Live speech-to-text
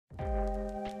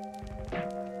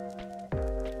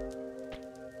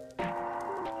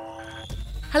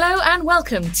Hello and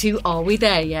welcome to Are We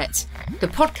There Yet? The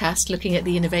podcast looking at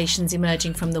the innovations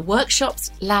emerging from the workshops,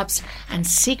 labs and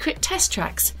secret test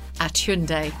tracks at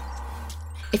Hyundai.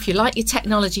 If you like your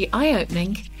technology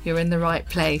eye-opening, you're in the right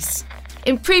place.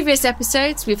 In previous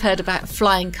episodes, we've heard about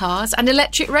flying cars and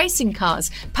electric racing cars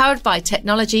powered by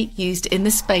technology used in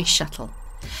the space shuttle.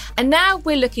 And now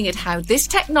we're looking at how this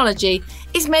technology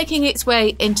is making its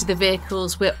way into the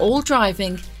vehicles we're all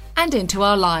driving and into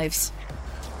our lives.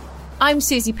 I'm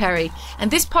Susie Perry, and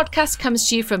this podcast comes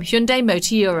to you from Hyundai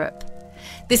Motor Europe.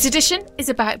 This edition is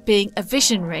about being a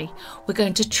visionary. We're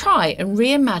going to try and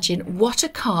reimagine what a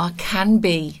car can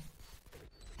be.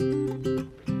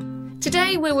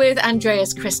 Today we're with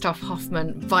Andreas Christoph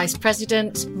Hoffmann, Vice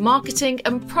President, Marketing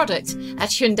and Product at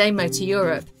Hyundai Motor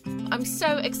Europe. I'm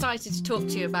so excited to talk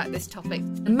to you about this topic.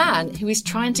 A man who is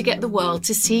trying to get the world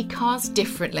to see cars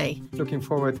differently. Looking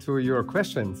forward to your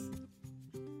questions.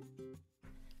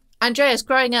 Andreas,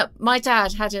 growing up, my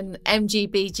dad had an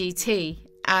MGB GT,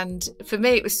 and for me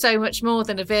it was so much more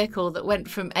than a vehicle that went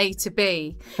from A to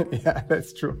B. Yeah,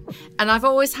 that's true. And I've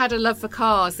always had a love for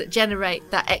cars that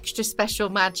generate that extra special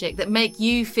magic, that make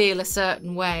you feel a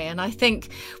certain way. And I think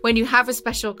when you have a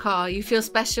special car, you feel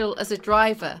special as a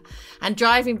driver, and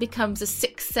driving becomes a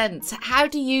sixth sense. How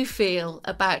do you feel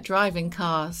about driving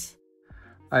cars?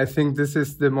 I think this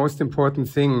is the most important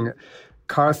thing.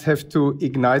 Cars have to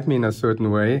ignite me in a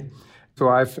certain way. So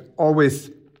I've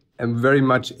always am very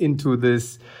much into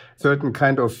this certain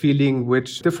kind of feeling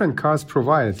which different cars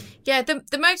provide. Yeah,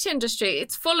 the motor industry,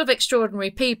 it's full of extraordinary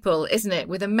people, isn't it?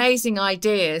 With amazing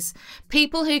ideas.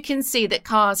 People who can see that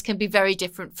cars can be very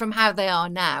different from how they are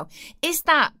now. Is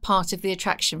that part of the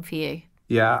attraction for you?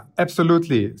 Yeah,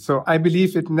 absolutely. So I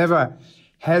believe it never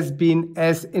has been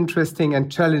as interesting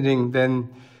and challenging than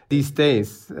these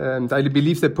days. And I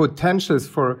believe the potentials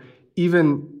for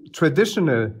even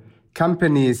traditional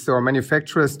companies or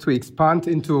manufacturers to expand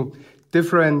into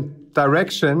different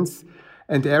directions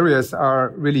and areas are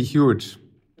really huge.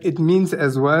 It means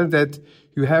as well that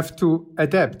you have to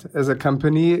adapt as a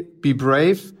company, be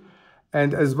brave,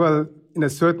 and as well in a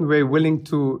certain way willing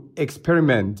to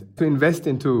experiment, to invest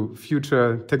into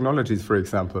future technologies, for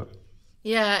example.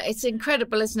 Yeah, it's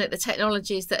incredible, isn't it, the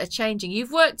technologies that are changing.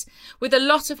 You've worked with a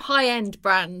lot of high-end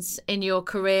brands in your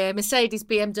career, Mercedes,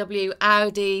 BMW,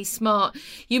 Audi, Smart.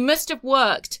 You must have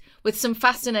worked with some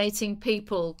fascinating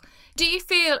people. Do you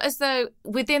feel as though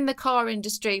within the car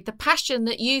industry, the passion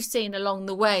that you've seen along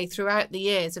the way throughout the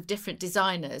years of different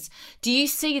designers, do you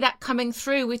see that coming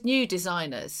through with new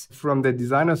designers? From the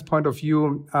designer's point of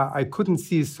view, I couldn't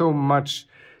see so much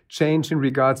change in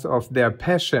regards of their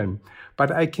passion. But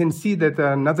I can see that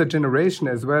another generation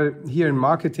as well here in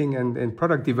marketing and in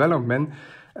product development,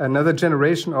 another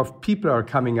generation of people are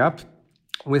coming up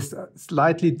with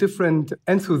slightly different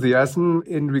enthusiasm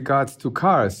in regards to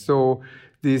cars. So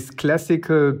these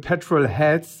classical petrol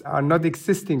heads are not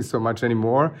existing so much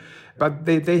anymore, but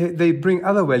they bring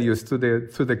other values to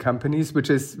the companies, which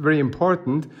is very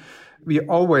important. We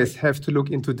always have to look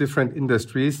into different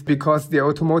industries because the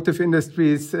automotive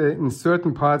industry is in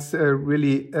certain parts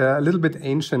really a little bit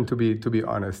ancient, to be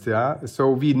honest. Yeah, so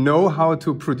we know how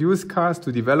to produce cars,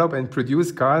 to develop and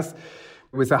produce cars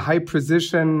with a high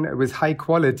precision, with high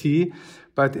quality.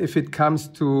 But if it comes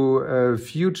to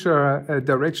future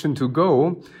direction to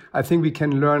go, I think we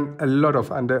can learn a lot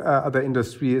of other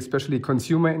industry, especially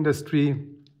consumer industry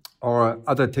or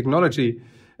other technology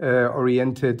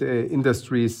oriented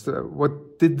industries.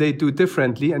 What did they do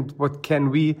differently and what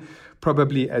can we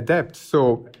probably adapt?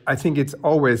 So I think it's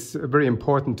always very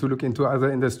important to look into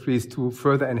other industries to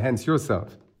further enhance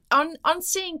yourself. On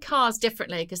seeing cars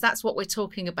differently, because that's what we're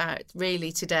talking about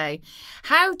really today,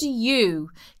 how do you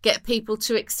get people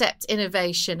to accept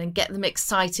innovation and get them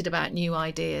excited about new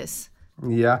ideas?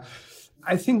 Yeah,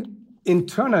 I think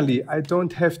internally I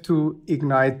don't have to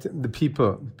ignite the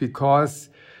people because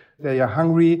they are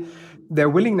hungry. Their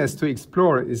willingness to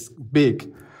explore is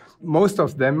big. Most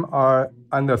of them are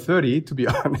under 30, to be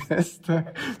honest.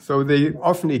 So they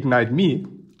often ignite me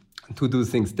to do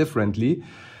things differently.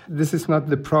 This is not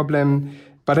the problem.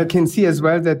 But I can see as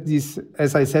well that this,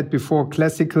 as I said before,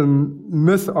 classical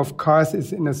myth of cars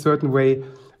is in a certain way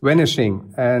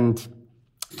vanishing. And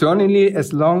certainly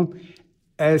as long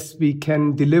as we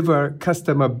can deliver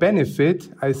customer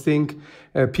benefit, I think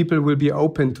people will be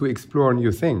open to explore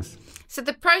new things. So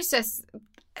the process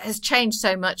has changed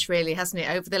so much, really, hasn't it,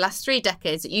 over the last 3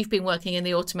 decades that you've been working in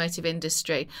the automotive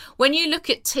industry. When you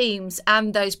look at teams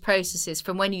and those processes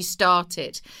from when you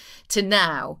started to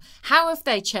now, how have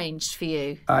they changed for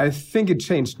you? I think it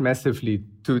changed massively,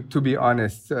 to be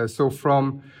honest. So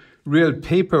from real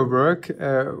paperwork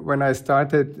when I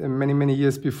started many, many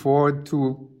years before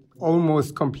to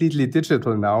almost completely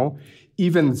digital now.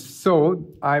 Even so,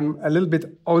 I'm a little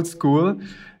bit old school.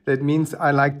 That means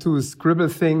I like to scribble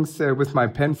things with my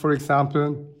pen, for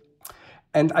example.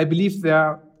 And I believe there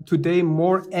are today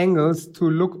more angles to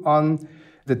look on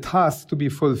the tasks to be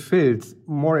fulfilled,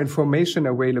 more information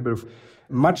available,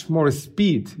 much more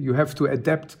speed. You have to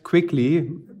adapt quickly,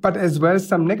 but as well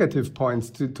some negative points,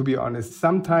 to be honest.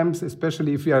 Sometimes,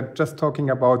 especially if we are just talking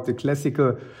about the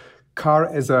classical car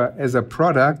as a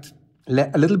product,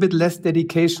 a little bit less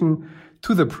dedication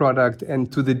to the product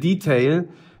and to the detail,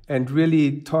 and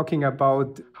really talking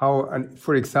about how,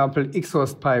 for example,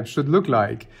 exhaust pipe should look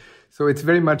like. So it's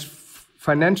very much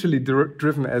financially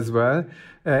driven as well.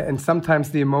 And sometimes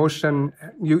the emotion,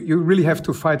 you really have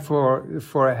to fight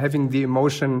for having the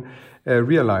emotion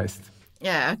realized.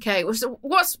 Yeah, okay. So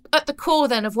what's at the core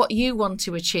then of what you want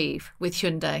to achieve with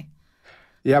Hyundai?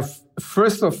 Yeah,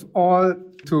 first of all,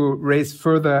 to raise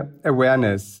further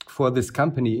awareness for this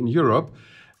company in Europe.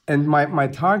 And my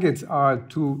targets are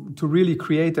to really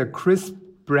create a crisp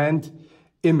brand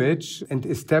image and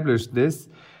establish this,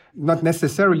 not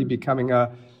necessarily becoming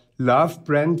a loved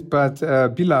brand, but a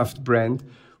beloved brand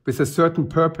with a certain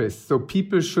purpose. So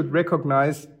people should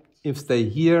recognize if they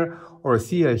hear or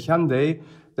see a Hyundai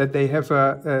that they have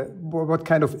what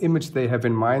kind of image they have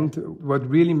in mind, what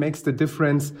really makes the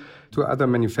difference to other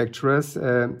manufacturers,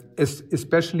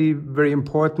 especially very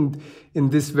important in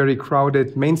this very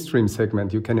crowded mainstream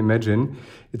segment, you can imagine.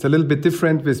 It's a little bit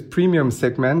different with premium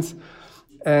segments.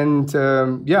 And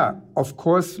of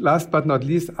course, last but not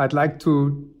least, I'd like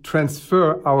to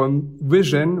transfer our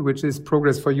vision, which is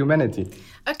progress for humanity.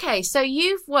 Okay, so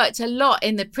you've worked a lot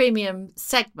in the premium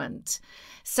segment.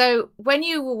 So when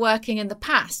you were working in the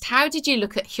past, how did you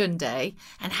look at Hyundai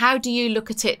and how do you look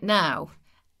at it now?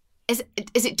 Is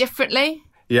it differently?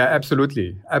 Yeah,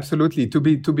 absolutely. Absolutely. To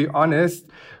be honest,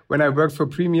 when I work for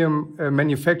premium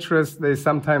manufacturers, they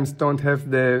sometimes don't have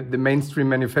the mainstream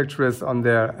manufacturers on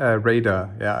their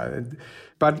radar. Yeah.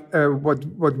 But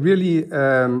what really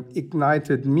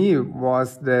ignited me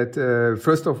was that,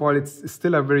 first of all, it's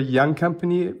still a very young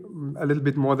company, a little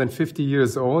bit more than 50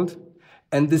 years old.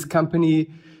 And this company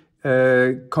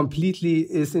completely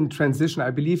is in transition,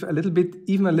 I believe,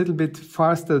 even a little bit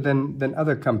faster than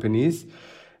other companies.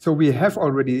 So we have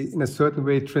already, in a certain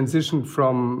way, transitioned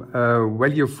from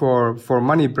value for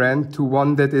money brand to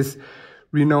one that is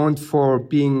renowned for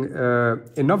being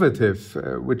innovative,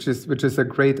 which is a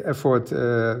great effort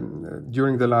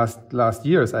during the last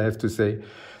years, I have to say.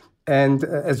 And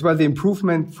as well, the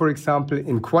improvement, for example,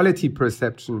 in quality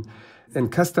perception and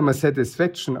customer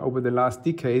satisfaction over the last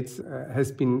decades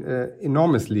has been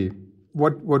enormously.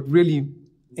 What really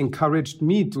encouraged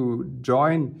me to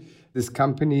join this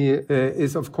company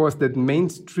is, of course, that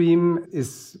mainstream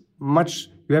is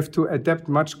you have to adapt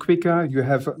much quicker. You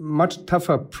have a much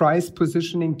tougher price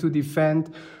positioning to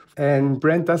defend. And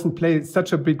brand doesn't play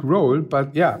such a big role.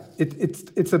 But yeah,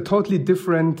 it's a totally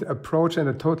different approach and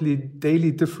a totally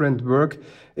daily different work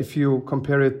if you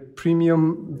compare it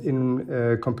premium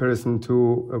in comparison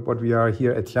to what we are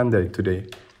here at Hyundai today.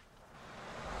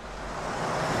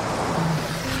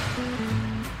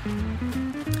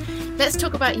 Let's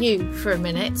talk about you for a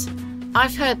minute.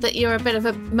 I've heard that you're a bit of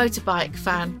a motorbike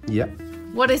fan. Yeah.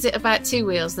 What is it about two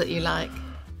wheels that you like?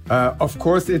 Of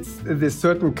course, it's this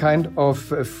certain kind of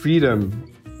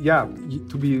freedom. Yeah,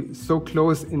 to be so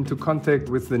close into contact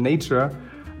with the nature,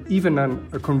 even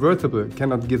a convertible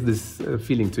cannot give this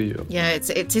feeling to you. Yeah,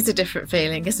 it is a different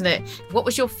feeling, isn't it? What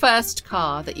was your first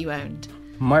car that you owned?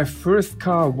 My first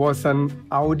car was an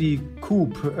Audi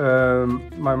Coupe.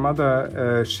 My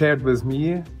mother shared with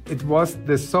me. It was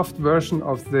the soft version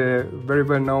of the very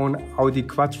well-known Audi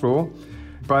Quattro.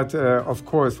 But of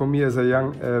course, for me as a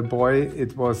young boy,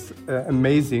 it was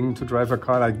amazing to drive a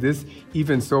car like this.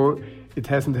 Even so, it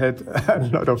hasn't had a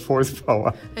lot of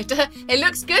horsepower. It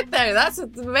looks good, though. That's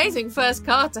an amazing first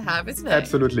car to have, isn't it?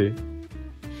 Absolutely.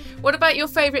 What about your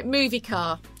favourite movie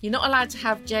car? You're not allowed to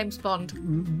have James Bond.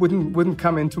 Wouldn't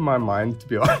come into my mind, to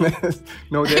be honest.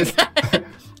 No,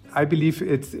 I believe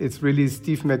it's really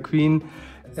Steve McQueen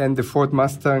and the Ford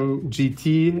Mustang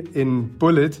GT in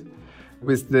Bullet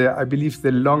with I believe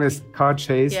the longest car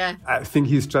chase. Yeah. I think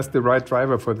he's just the right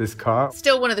driver for this car.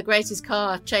 Still one of the greatest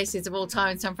car chases of all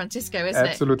time in San Francisco, isn't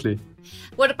Absolutely. it?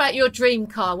 Absolutely. What about your dream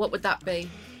car? What would that be?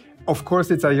 Of course,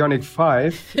 it's Ioniq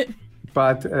 5.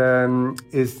 But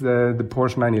is the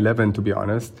Porsche 911, to be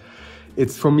honest.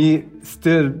 It's, for me,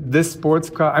 still this sports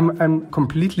car. I'm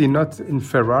completely not in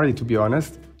Ferrari, to be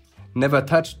honest. Never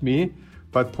touched me.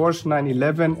 But Porsche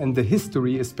 911 and the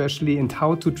history especially, and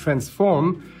how to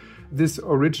transform this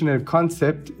original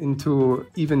concept into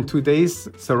even today's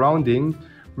surrounding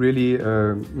really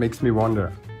makes me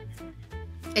wonder.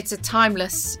 It's a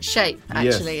timeless shape,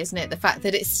 actually, yes. Isn't it? The fact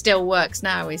that it still works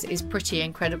now is pretty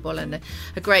incredible, and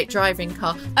a great driving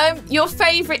car. Your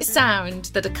favourite sound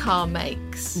that a car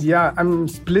makes? Yeah, I'm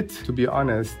split, to be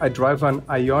honest. I drive an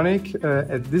Ioniq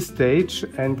at this stage,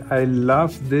 and I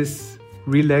love this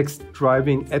relaxed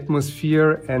driving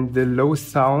atmosphere, and the low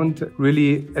sound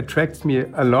really attracts me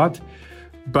a lot.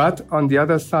 But on the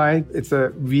other side, it's a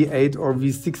V8 or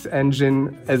V6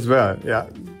 engine as well. Yeah.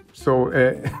 So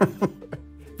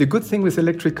the good thing with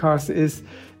electric cars is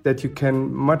that you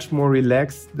can much more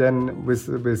relax than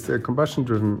with combustion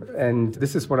driven. And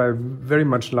this is what I very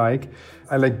much like.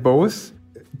 I like both.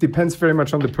 It depends very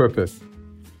much on the purpose.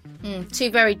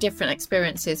 Two very different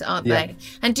experiences, aren't Yeah. they?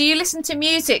 And do you listen to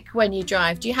music when you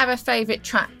drive? Do you have a favourite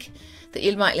track that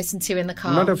you might listen to in the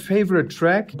car? Not a favorite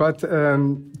track, but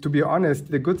to be honest,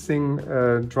 the good thing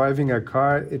driving a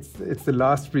car, it's the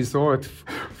last resort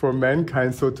for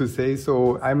mankind, so to say.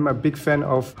 So I'm a big fan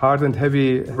of hard and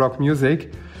heavy rock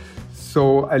music.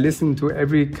 So I listen to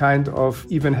every kind of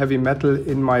even heavy metal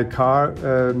in my car.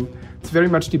 It's very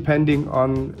much depending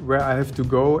on where I have to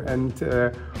go and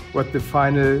what the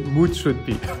final mood should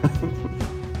be.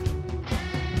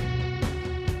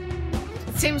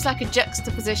 Seems like a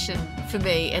juxtaposition for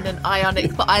me in an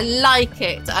Ioniq, but I like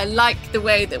it. I like the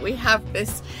way that we have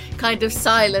this kind of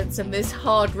silence and this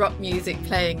hard rock music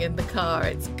playing in the car.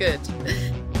 It's good.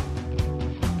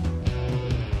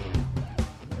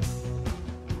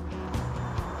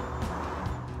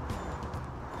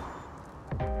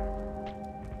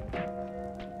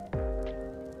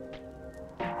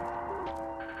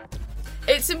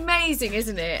 It's amazing,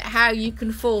 isn't it, how you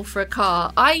can fall for a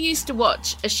car. I used to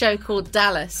watch a show called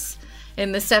Dallas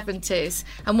in the 70s,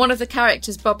 and one of the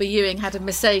characters, Bobby Ewing, had a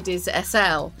Mercedes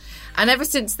SL. And ever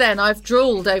since then, I've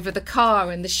drooled over the car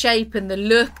and the shape and the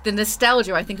look. The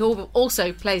nostalgia, I think,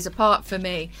 also plays a part for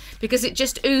me because it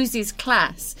just oozes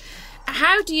class.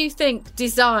 How do you think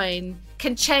design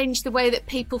can change the way that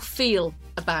people feel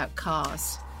about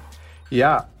cars?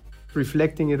 Yeah,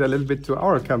 reflecting it a little bit to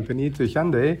our company, to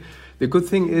Hyundai, the good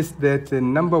thing is that the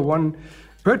number one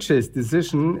purchase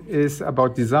decision is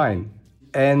about design.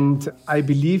 And I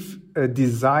believe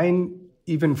design,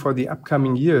 even for the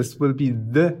upcoming years, will be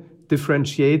the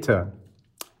differentiator.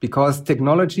 Because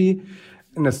technology,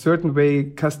 in a certain way,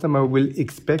 customer will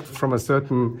expect from a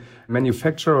certain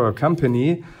manufacturer or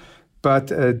company,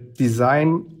 but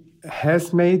design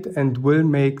has made and will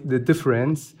make the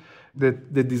difference.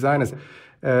 That the designers,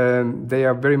 they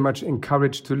are very much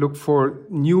encouraged to look for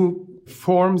new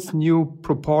forms, new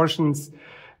proportions,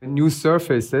 new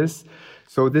surfaces.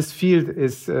 So this field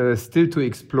is still to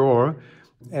explore,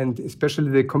 and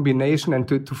especially the combination and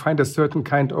to find a certain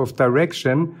kind of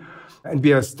direction. And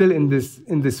we are still in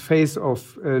this phase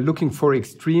of looking for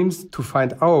extremes to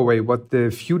find our way, what the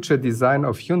future design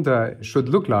of Hyundai should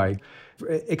look like.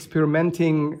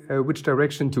 Experimenting which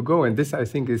direction to go. And this, I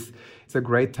think, is a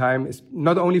great time, it's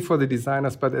not only for the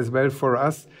designers, but as well for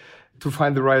us to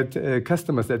find the right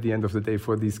customers at the end of the day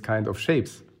for these kind of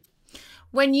shapes.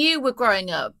 When you were growing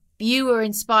up, you were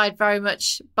inspired very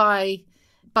much by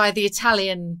the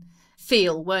Italian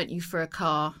feel, weren't you, for a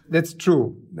car? That's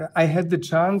true. I had the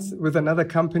chance with another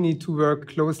company to work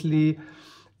closely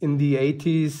in the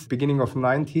 80s, beginning of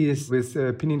 90s with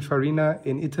Pininfarina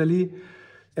in Italy.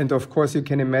 And of course, you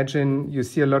can imagine, you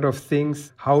see a lot of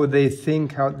things, how they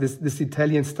think, how this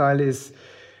Italian style is.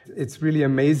 It's really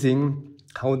amazing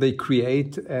how they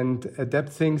create and adapt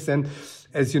things. And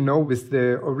as you know, with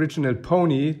the original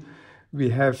Pony, we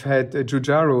have had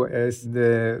Giugiaro as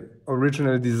the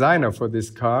original designer for this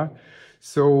car.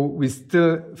 So we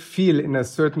still feel in a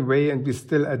certain way and we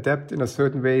still adapt in a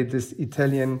certain way this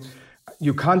Italian.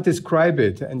 You can't describe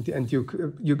it and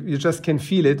you just can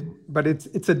feel it, but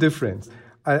it's a difference.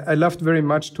 I loved very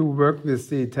much to work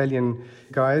with the Italian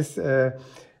guys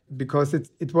because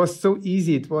it was so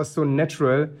easy, it was so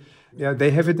natural. Yeah,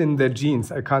 they have it in their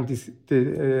genes. I can't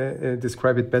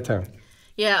describe it better.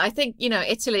 Yeah, I think,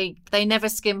 Italy, they never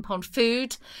skimp on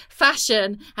food,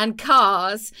 fashion and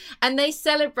cars, and they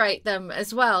celebrate them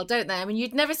as well, don't they? I mean,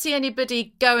 you'd never see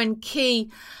anybody go and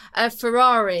key a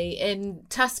Ferrari in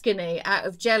Tuscany out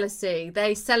of jealousy.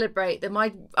 They celebrate them.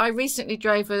 I recently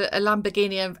drove a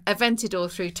Lamborghini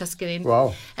Aventador through Tuscany.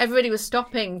 Wow. Everybody was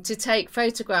stopping to take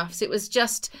photographs. It was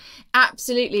just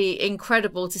absolutely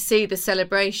incredible to see the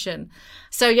celebration.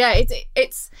 So yeah,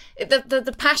 it's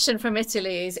the passion from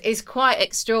Italy is quite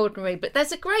extraordinary, but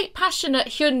there's a great passion at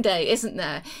Hyundai, isn't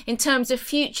there, in terms of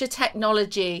future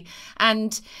technology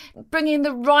and bringing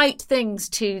the right things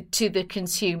to the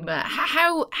consumer.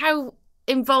 How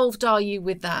involved are you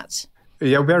with that?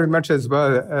 Yeah, very much as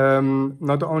well.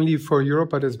 Not only for Europe,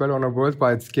 but as well on a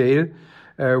worldwide scale.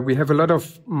 We have a lot of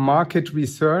market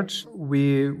research.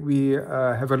 We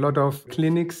have a lot of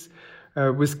clinics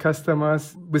with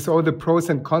customers, with all the pros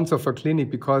and cons of a clinic,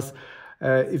 because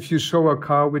if you show a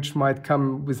car which might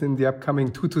come within the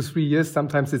upcoming 2 to 3 years,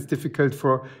 sometimes it's difficult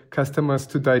for customers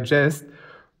to digest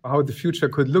how the future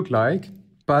could look like.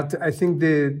 But I think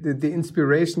the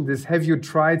inspiration, this have you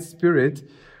tried spirit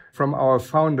from our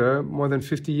founder more than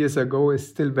 50 years ago is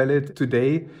still valid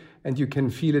today. And you can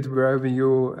feel it wherever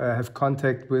you have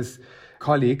contact with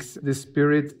colleagues. The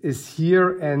spirit is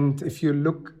here. And if you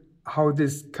look how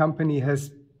this company has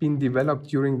been developed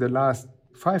during the last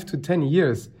 5 to 10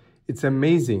 years, it's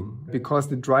amazing, because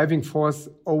the driving force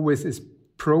always is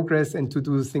progress and to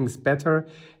do things better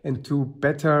and to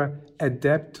better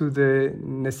adapt to the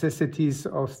necessities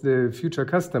of the future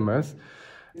customers.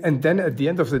 And then at the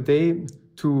end of the day,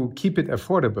 to keep it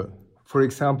affordable. For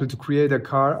example, to create a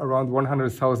car around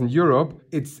 100,000 euro,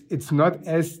 it's not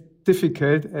as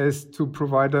difficult as to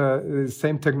provide the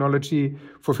same technology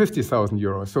for 50,000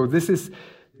 euros. So this is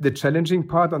the challenging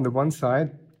part on the one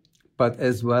side, but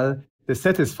as well the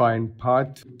satisfying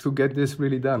part to get this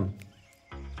really done.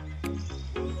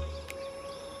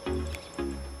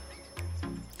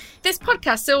 This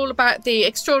podcast is all about the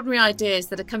extraordinary ideas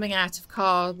that are coming out of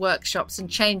car workshops and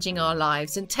changing our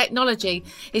lives. And technology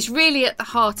is really at the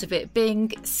heart of it,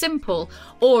 being simple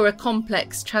or a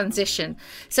complex transition.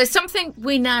 So something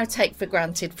we now take for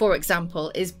granted, for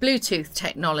example, is Bluetooth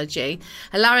technology,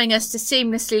 allowing us to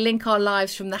seamlessly link our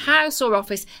lives from the house or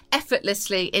office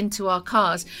effortlessly into our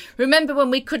cars. Remember when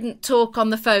we couldn't talk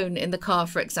on the phone in the car,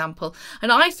 for example?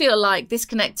 And I feel like this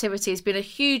connectivity has been a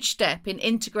huge step in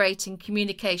integrating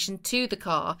communication to the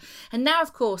car, and now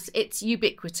of course it's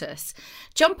ubiquitous.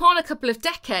 Jump on a couple of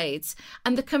decades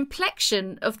and the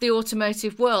complexion of the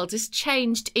automotive world has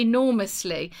changed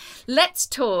enormously. Let's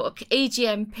talk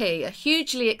EGMP, a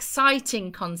hugely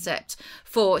exciting concept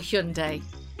for Hyundai.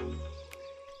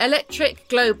 Electric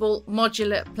Global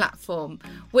Modular Platform,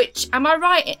 which, am I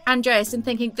right, Andreas, in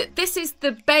thinking that this is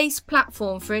the base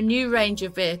platform for a new range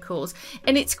of vehicles,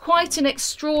 and it's quite an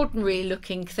extraordinary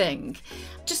looking thing.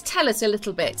 Just tell us a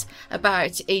little bit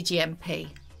about EGMP.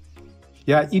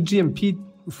 Yeah, EGMP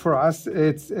for us,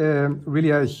 it's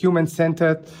really a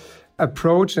human-centered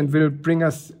approach and will bring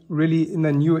us really in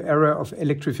a new era of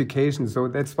electrification. So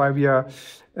that's why we are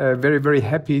very, very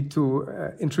happy to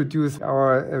introduce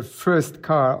our first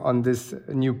car on this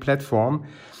new platform.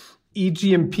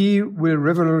 EGMP will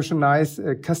revolutionize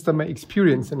customer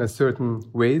experience in a certain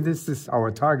way. This is our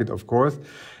target, of course.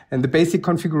 And the basic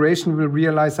configuration will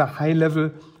realize a high level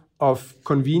of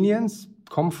convenience,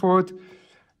 comfort,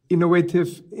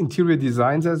 innovative interior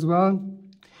designs as well,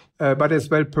 but as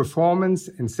well performance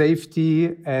and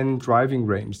safety and driving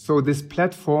range. So this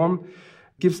platform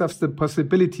gives us the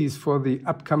possibilities for the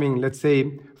upcoming, let's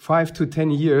say, 5 to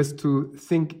 10 years to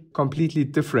think completely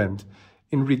different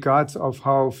in regards of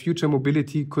how future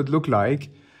mobility could look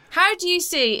like. How do you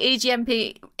see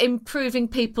EGMP improving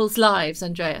people's lives,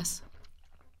 Andreas?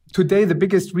 Today, the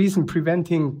biggest reason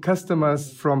preventing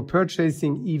customers from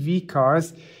purchasing EV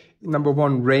cars, number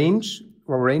one, range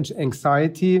or range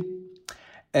anxiety,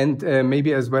 and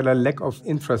maybe as well a lack of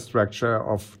infrastructure,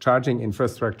 of charging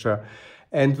infrastructure.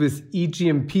 And with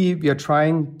EGMP, we are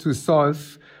trying to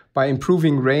solve by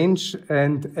improving range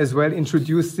and as well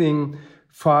introducing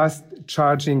fast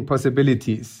charging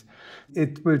possibilities.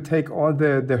 It will take all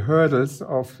the hurdles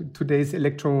of today's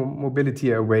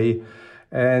electromobility away.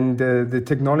 And the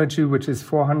technology, which is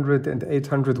 400 and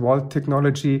 800 volt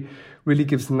technology, really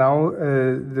gives now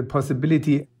the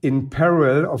possibility in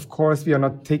parallel. Of course, we are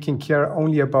not taking care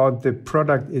only about the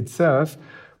product itself,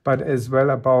 but as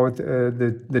well about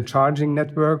the charging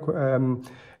network.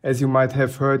 As you might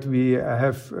have heard, we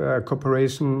have a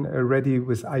cooperation ready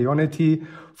with Ionity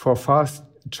for fast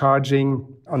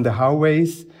charging on the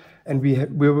highways. And we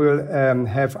will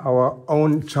have our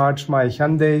own Charge My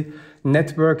Hyundai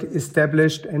network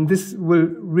established. And this will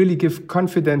really give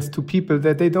confidence to people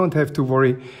that they don't have to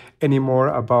worry anymore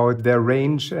about their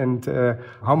range and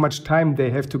how much time they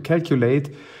have to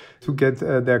calculate to get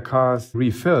their cars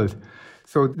refilled.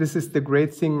 So this is the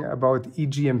great thing about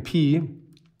EGMP.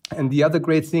 And the other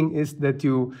great thing is that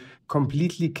you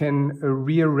completely can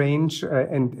rearrange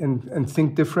and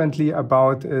think differently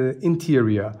about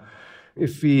interior.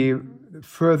 If we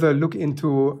further look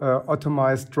into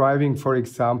automized driving, for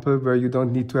example, where you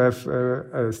don't need to have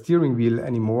a steering wheel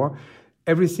anymore,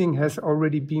 everything has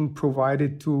already been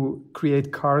provided to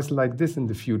create cars like this in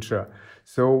the future.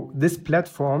 So this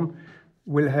platform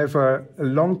will have a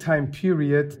long time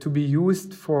period to be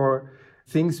used for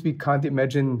things we can't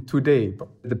imagine today.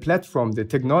 The platform, the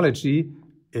technology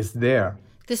is there.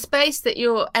 The space that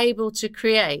you're able to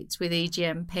create with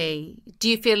EGMP, do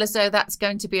you feel as though that's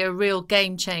going to be a real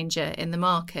game changer in the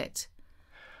market?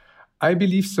 I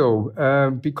believe so,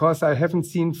 because I haven't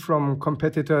seen from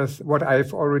competitors what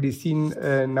I've already seen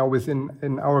now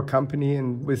within our company,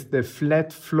 and with the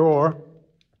flat floor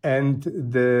and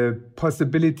the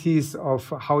possibilities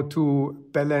of how to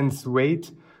balance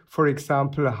weight, for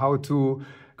example, how to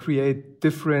create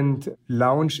different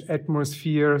lounge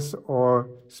atmospheres or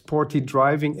sporty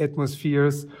driving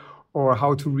atmospheres, or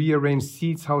how to rearrange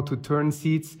seats, how to turn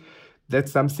seats.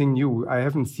 That's something new. I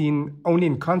haven't seen only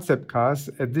in concept cars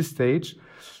at this stage,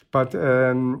 but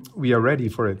we are ready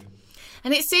for it.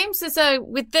 And it seems as though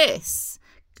with this,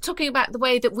 talking about the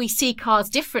way that we see cars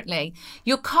differently,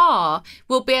 your car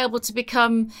will be able to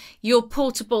become your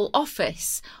portable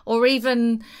office, or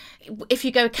even if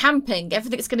you go camping,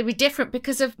 everything's going to be different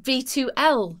because of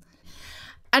V2L.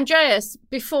 Andreas,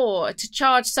 before, to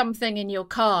charge something in your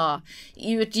car,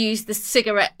 you would use the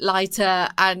cigarette lighter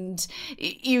and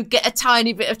you get a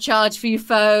tiny bit of charge for your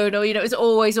phone, or, it was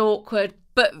always awkward.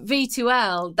 But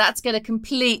V2L, that's going to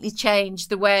completely change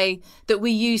the way that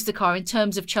we use the car in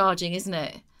terms of charging, isn't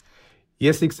it?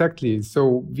 Yes, exactly.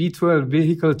 So V2L,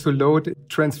 vehicle to load,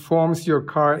 transforms your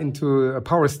car into a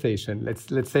power station.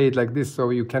 Let's say it like this. So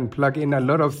you can plug in a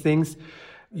lot of things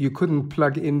you couldn't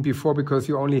plug in before because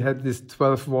you only had this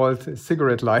 12-volt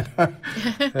cigarette lighter.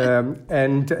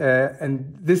 And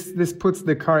this puts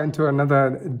the car into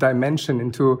another dimension,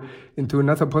 into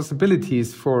another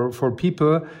possibilities for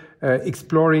people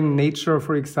exploring nature,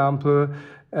 for example,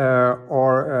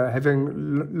 or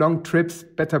having long trips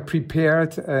better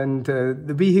prepared. And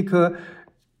the vehicle,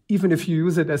 even if you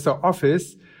use it as an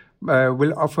office,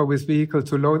 will offer with vehicle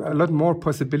to load a lot more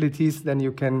possibilities than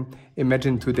you can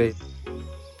imagine today.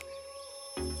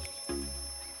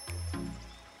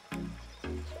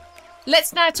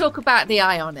 Let's now talk about the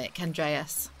Ioniq,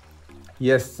 Andreas.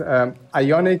 Yes,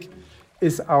 Ioniq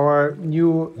is our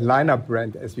new lineup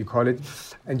brand, as we call it.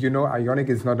 And Ioniq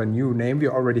is not a new name. We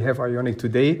already have Ioniq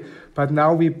today, but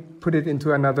now we put it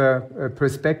into another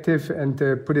perspective and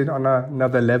put it on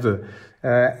another level.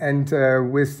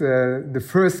 With the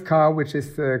first car, which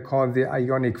is called the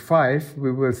Ioniq 5,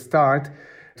 we will start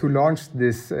to launch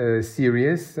this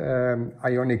series.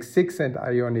 Ioniq 6 and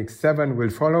Ioniq 7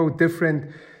 will follow,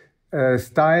 different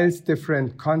styles,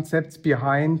 different concepts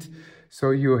behind.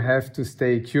 So you have to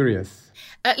stay curious.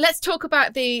 Let's talk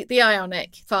about the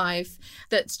Ioniq 5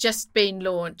 that's just been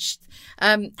launched.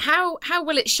 How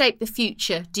will it shape the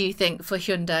future, do you think, for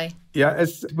Hyundai? Yeah,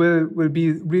 it will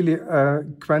be really a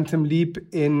quantum leap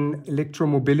in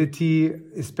electromobility,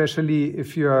 especially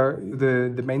if you are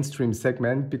the mainstream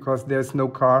segment, because there's no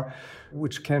car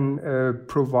which can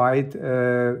provide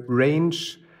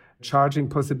range, charging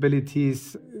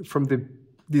possibilities from the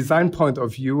design point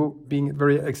of view being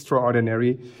very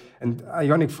extraordinary. And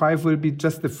Ioniq 5 will be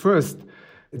just the first.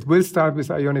 It will start with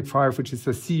Ioniq 5, which is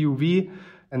a CUV.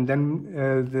 And then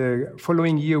the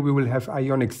following year, we will have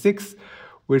Ioniq 6,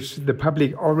 which the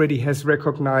public already has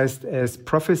recognized as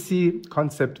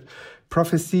concept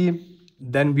prophecy.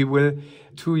 Then we will,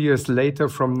 2 years later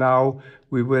from now,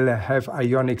 we will have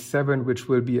Ioniq 7, which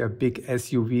will be a big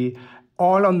SUV,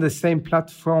 all on the same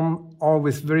platform, all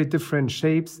with very different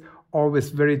shapes, all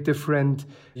with very different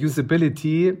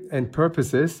usability and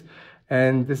purposes.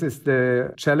 And this is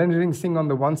the challenging thing on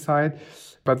the one side,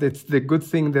 but it's the good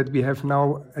thing that we have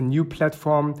now a new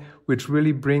platform which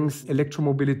really brings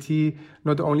electromobility,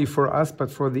 not only for us,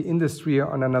 but for the industry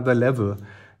on another level,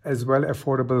 as well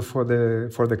affordable for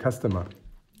the customer.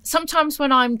 Sometimes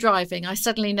when I'm driving, I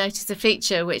suddenly notice a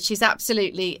feature which is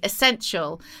absolutely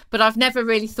essential, but I've never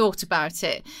really thought about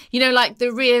it. Like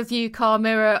the rear view car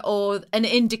mirror or an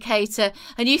indicator.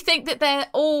 And you think that they're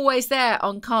always there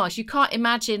on cars. You can't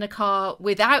imagine a car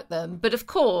without them. But of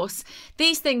course,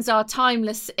 these things are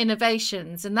timeless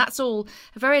innovations. And that's all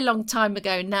a very long time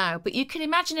ago now. But you can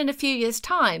imagine in a few years'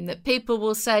 time that people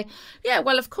will say, yeah,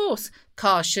 well, of course,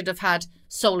 cars should have had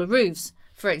solar roofs,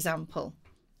 for example.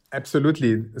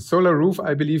 Absolutely. Solar roof,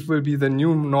 I believe, will be the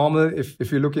new normal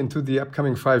if you look into the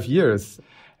upcoming 5 years.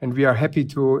 And we are happy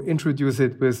to introduce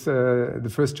it with the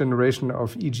first generation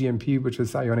of EGMP, which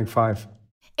is Ioniq 5.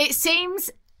 It seems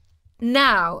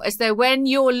now as though when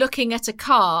you're looking at a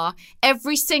car,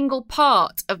 every single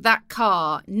part of that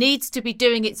car needs to be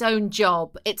doing its own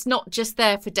job. It's not just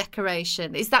there for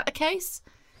decoration. Is that the case?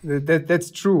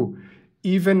 That's true.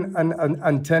 Even an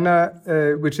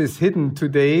antenna which is hidden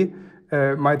today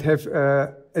might have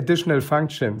additional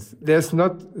functions. There's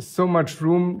not so much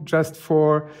room just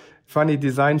for funny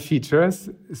design features,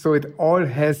 so it all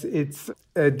has its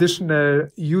additional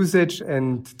usage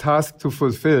and task to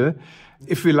fulfill,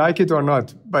 if we like it or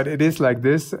not. But it is like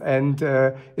this, and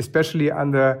especially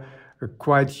under a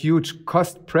quite huge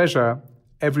cost pressure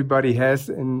everybody has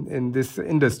in this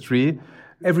industry,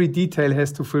 every detail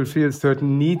has to fulfill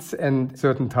certain needs and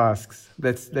certain tasks.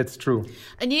 That's true.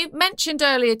 And you mentioned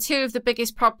earlier two of the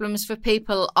biggest problems for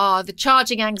people are the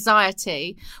charging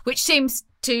anxiety, which seems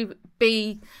to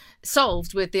be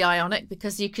solved with the Ioniq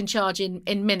because you can charge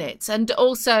in minutes, and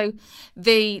also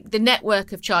the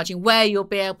network of charging where you'll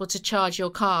be able to charge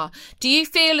your car. Do you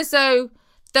feel as though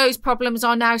those problems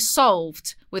are now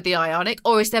solved with the Ioniq,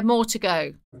 or is there more to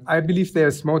go? I believe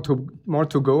there's more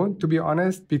to go, to be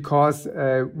honest, because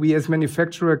we as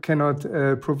manufacturer cannot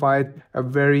provide a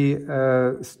very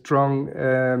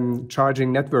strong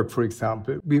charging network, for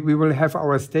example. We will have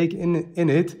our stake in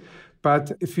it,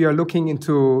 but if we are looking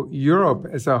into Europe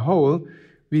as a whole,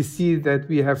 we see that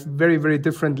we have very, very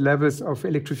different levels of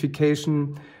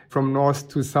electrification from north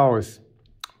to south.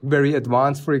 Very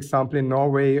advanced, for example, in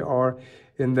Norway or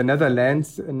in the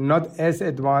Netherlands, not as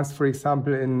advanced, for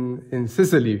example, in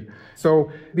Sicily.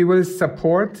 So we will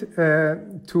support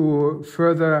to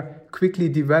further quickly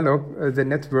develop the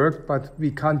network, but we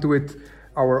can't do it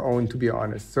our own, to be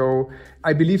honest. So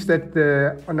I believe that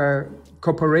on a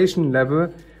cooperation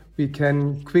level, we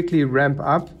can quickly ramp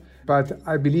up, but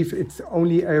I believe it's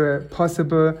only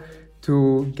possible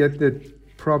to get the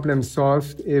problem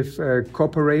solved if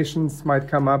corporations might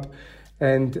come up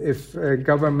and if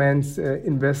governments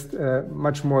invest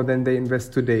much more than they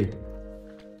invest today.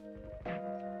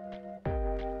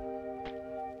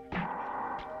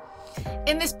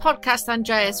 In this podcast,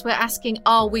 Andreas, we're asking,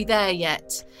 are we there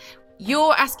yet?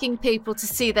 You're asking people to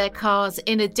see their cars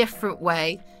in a different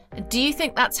way. Do you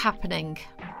think that's happening?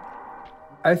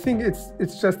 I think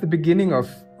it's just the beginning of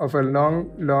a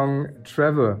long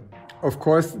travel. Of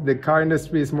course, the car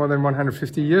industry is more than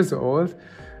 150 years old,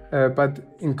 but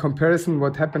in comparison,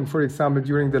 what happened, for example,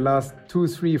 during the last 2,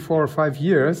 3, 4, 5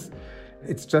 years,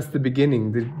 it's just the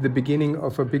beginning, the beginning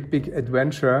of a big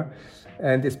adventure.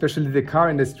 And especially the car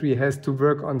industry has to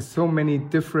work on so many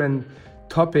different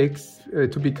topics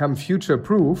to become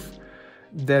future-proof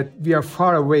that we are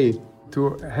far away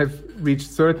to have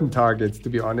reached certain targets, to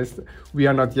be honest. We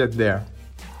are not yet there.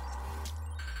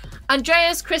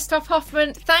 Andreas Christoph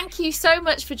Hoffmann, thank you so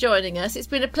much for joining us. It's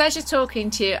been a pleasure talking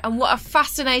to you, and what a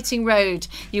fascinating road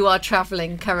you are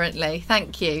travelling currently.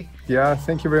 Thank you. Yeah,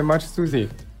 thank you very much, Susie.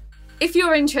 If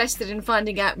you're interested in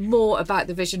finding out more about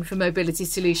the vision for mobility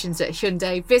solutions at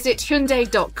Hyundai, visit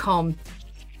Hyundai.com.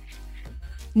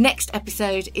 Next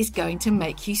episode is going to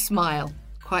make you smile.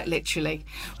 Quite literally.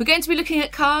 We're going to be looking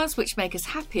at cars which make us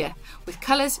happier, with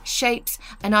colours, shapes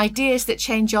and ideas that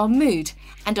change our mood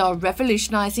and are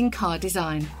revolutionising car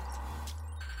design.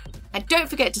 And don't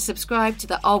forget to subscribe to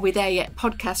the Are We There Yet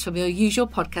podcast from your usual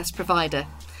podcast provider.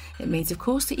 It means, of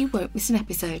course, that you won't miss an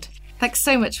episode. Thanks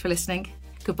so much for listening.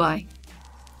 Goodbye.